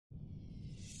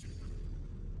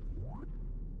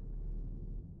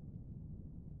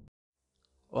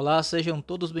Olá, sejam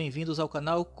todos bem-vindos ao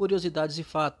canal Curiosidades e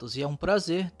Fatos, e é um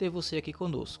prazer ter você aqui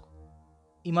conosco.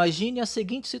 Imagine a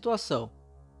seguinte situação.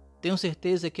 Tenho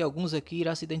certeza que alguns aqui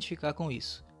irão se identificar com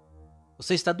isso.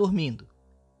 Você está dormindo.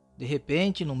 De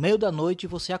repente, no meio da noite,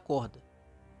 você acorda.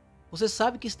 Você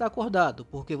sabe que está acordado,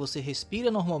 porque você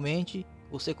respira normalmente,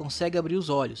 você consegue abrir os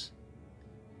olhos.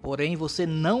 Porém, você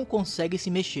não consegue se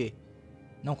mexer.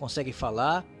 Não consegue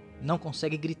falar, não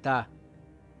consegue gritar.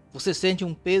 Você sente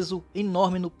um peso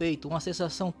enorme no peito, uma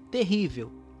sensação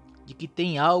terrível de que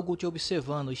tem algo te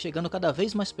observando e chegando cada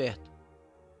vez mais perto.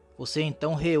 Você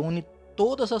então reúne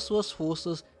todas as suas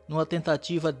forças numa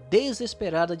tentativa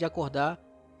desesperada de acordar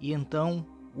e então,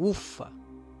 ufa,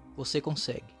 você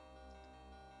consegue.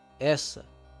 Essa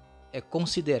é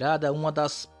considerada uma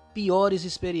das piores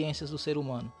experiências do ser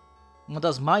humano, uma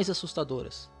das mais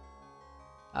assustadoras.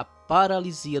 A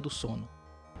paralisia do sono.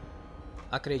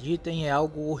 Acreditem, é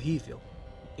algo horrível.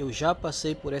 Eu já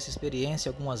passei por essa experiência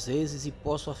algumas vezes e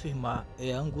posso afirmar,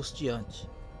 é angustiante.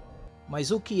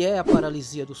 Mas o que é a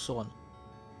paralisia do sono?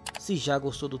 Se já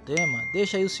gostou do tema,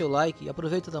 deixa aí o seu like e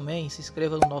aproveita também e se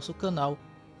inscreva no nosso canal.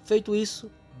 Feito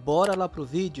isso, bora lá pro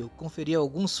vídeo conferir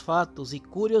alguns fatos e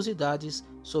curiosidades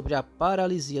sobre a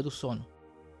paralisia do sono.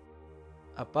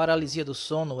 A paralisia do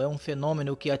sono é um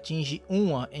fenômeno que atinge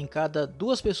uma em cada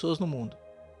 2 pessoas no mundo.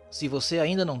 Se você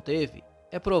ainda não teve,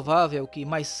 é provável que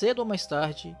mais cedo ou mais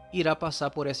tarde irá passar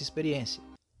por essa experiência.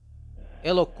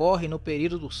 Ela ocorre no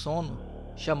período do sono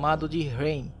chamado de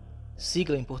REM,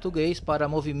 sigla em português para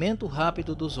movimento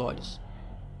rápido dos olhos.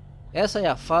 Essa é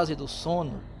a fase do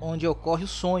sono onde ocorrem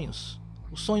os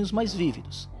sonhos mais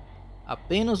vívidos.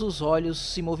 Apenas os olhos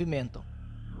se movimentam.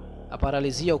 A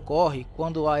paralisia ocorre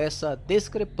quando há essa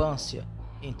discrepância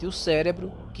entre o cérebro,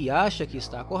 que acha que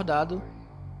está acordado,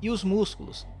 e os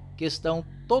músculos, que estão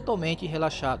totalmente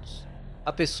relaxados.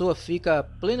 A pessoa fica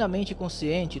plenamente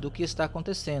consciente do que está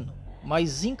acontecendo,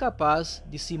 mas incapaz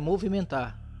de se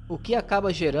movimentar, o que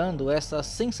acaba gerando essa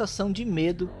sensação de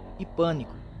medo e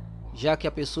pânico, já que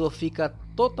a pessoa fica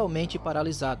totalmente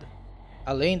paralisada.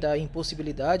 Além da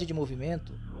impossibilidade de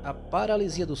movimento, a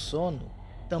paralisia do sono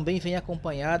também vem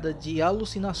acompanhada de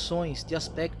alucinações de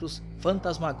aspectos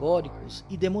fantasmagóricos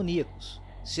e demoníacos,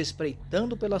 se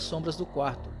espreitando pelas sombras do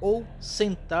quarto ou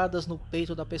sentadas no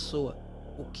peito da pessoa,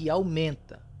 o que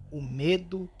aumenta o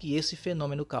medo que esse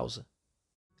fenômeno causa.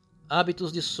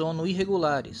 Hábitos de sono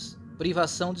irregulares,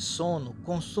 privação de sono,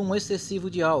 consumo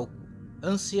excessivo de álcool,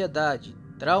 ansiedade,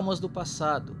 traumas do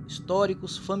passado,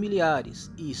 históricos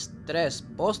familiares e estresse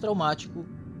pós-traumático,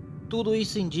 tudo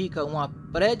isso indica uma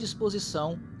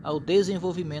predisposição ao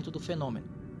desenvolvimento do fenômeno.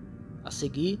 A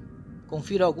seguir,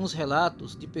 confira alguns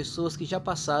relatos de pessoas que já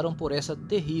passaram por essa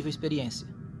terrível experiência.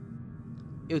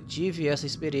 Eu tive essa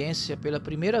experiência pela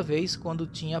primeira vez quando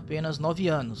tinha apenas 9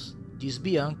 anos, diz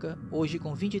Bianca, hoje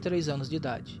com 23 anos de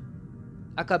idade.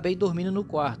 Acabei dormindo no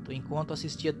quarto enquanto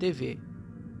assistia TV.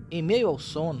 Em meio ao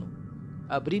sono,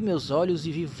 abri meus olhos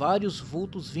e vi vários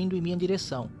vultos vindo em minha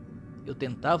direção. Eu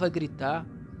tentava gritar,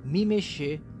 me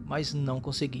mexer, mas não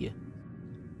conseguia.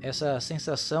 Essa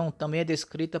sensação também é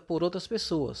descrita por outras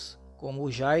pessoas, como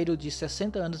o Jairo, de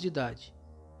 60 anos de idade.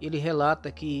 Ele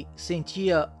relata que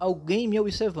sentia alguém me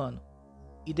observando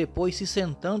e depois se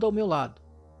sentando ao meu lado.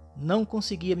 Não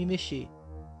conseguia me mexer.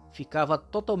 Ficava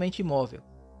totalmente imóvel.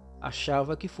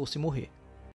 Achava que fosse morrer.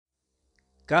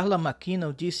 Carla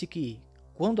McKinnon disse que,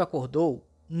 quando acordou,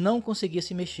 não conseguia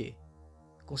se mexer.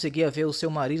 Conseguia ver o seu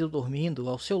marido dormindo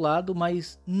ao seu lado,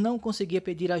 mas não conseguia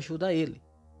pedir ajuda a ele.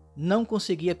 Não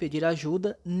conseguia pedir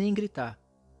ajuda nem gritar.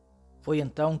 Foi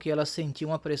então que ela sentiu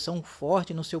uma pressão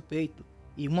forte no seu peito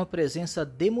e uma presença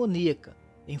demoníaca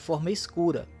em forma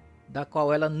escura, da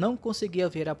qual ela não conseguia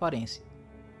ver a aparência.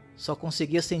 Só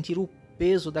conseguia sentir o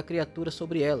peso da criatura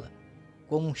sobre ela,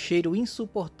 com um cheiro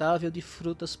insuportável de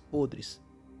frutas podres.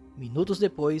 Minutos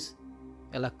depois,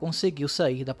 ela conseguiu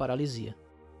sair da paralisia.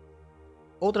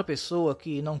 Outra pessoa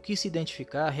que não quis se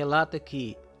identificar relata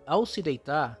que, ao se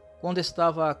deitar, quando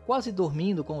estava quase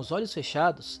dormindo com os olhos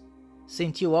fechados,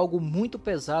 sentiu algo muito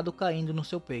pesado caindo no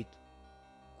seu peito.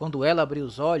 Quando ela abriu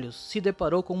os olhos, se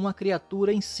deparou com uma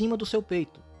criatura em cima do seu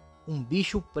peito, um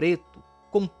bicho preto,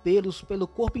 com pelos pelo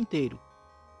corpo inteiro.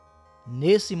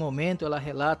 Nesse momento, ela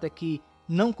relata que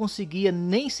não conseguia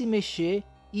nem se mexer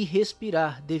e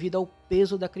respirar devido ao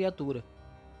peso da criatura.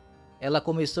 Ela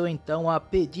começou então a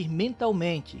pedir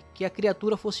mentalmente que a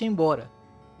criatura fosse embora,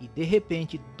 e de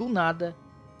repente, do nada,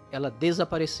 ela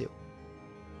desapareceu.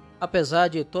 Apesar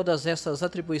de todas essas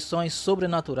atribuições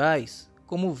sobrenaturais,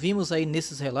 como vimos aí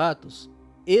nesses relatos,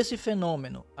 esse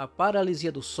fenômeno, a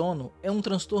paralisia do sono, é um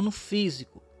transtorno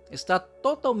físico, está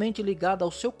totalmente ligado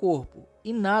ao seu corpo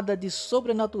e nada de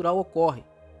sobrenatural ocorre.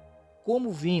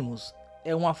 Como vimos,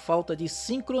 é uma falta de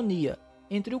sincronia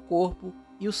entre o corpo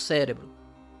e o cérebro.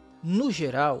 No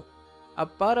geral, a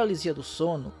paralisia do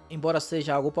sono, embora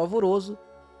seja algo pavoroso,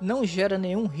 não gera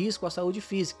nenhum risco à saúde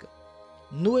física.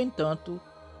 No entanto,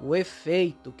 o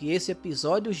efeito que esse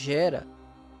episódio gera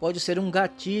pode ser um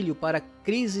gatilho para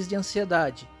crises de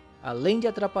ansiedade, além de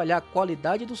atrapalhar a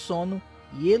qualidade do sono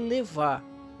e elevar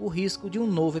o risco de um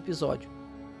novo episódio.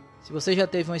 Se você já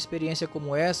teve uma experiência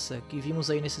como essa que vimos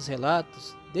aí nesses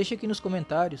relatos, deixe aqui nos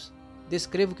comentários,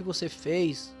 descreva o que você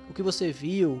fez, o que você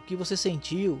viu, o que você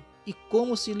sentiu e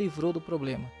como se livrou do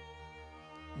problema.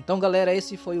 Então galera,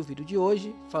 esse foi o vídeo de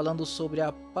hoje, falando sobre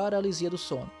a paralisia do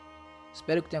sono.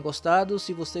 Espero que tenham gostado.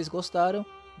 Se vocês gostaram,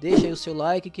 deixe aí o seu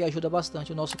like que ajuda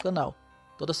bastante o nosso canal.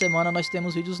 Toda semana nós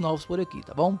temos vídeos novos por aqui,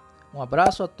 tá bom? Um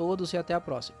abraço a todos e até a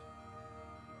próxima.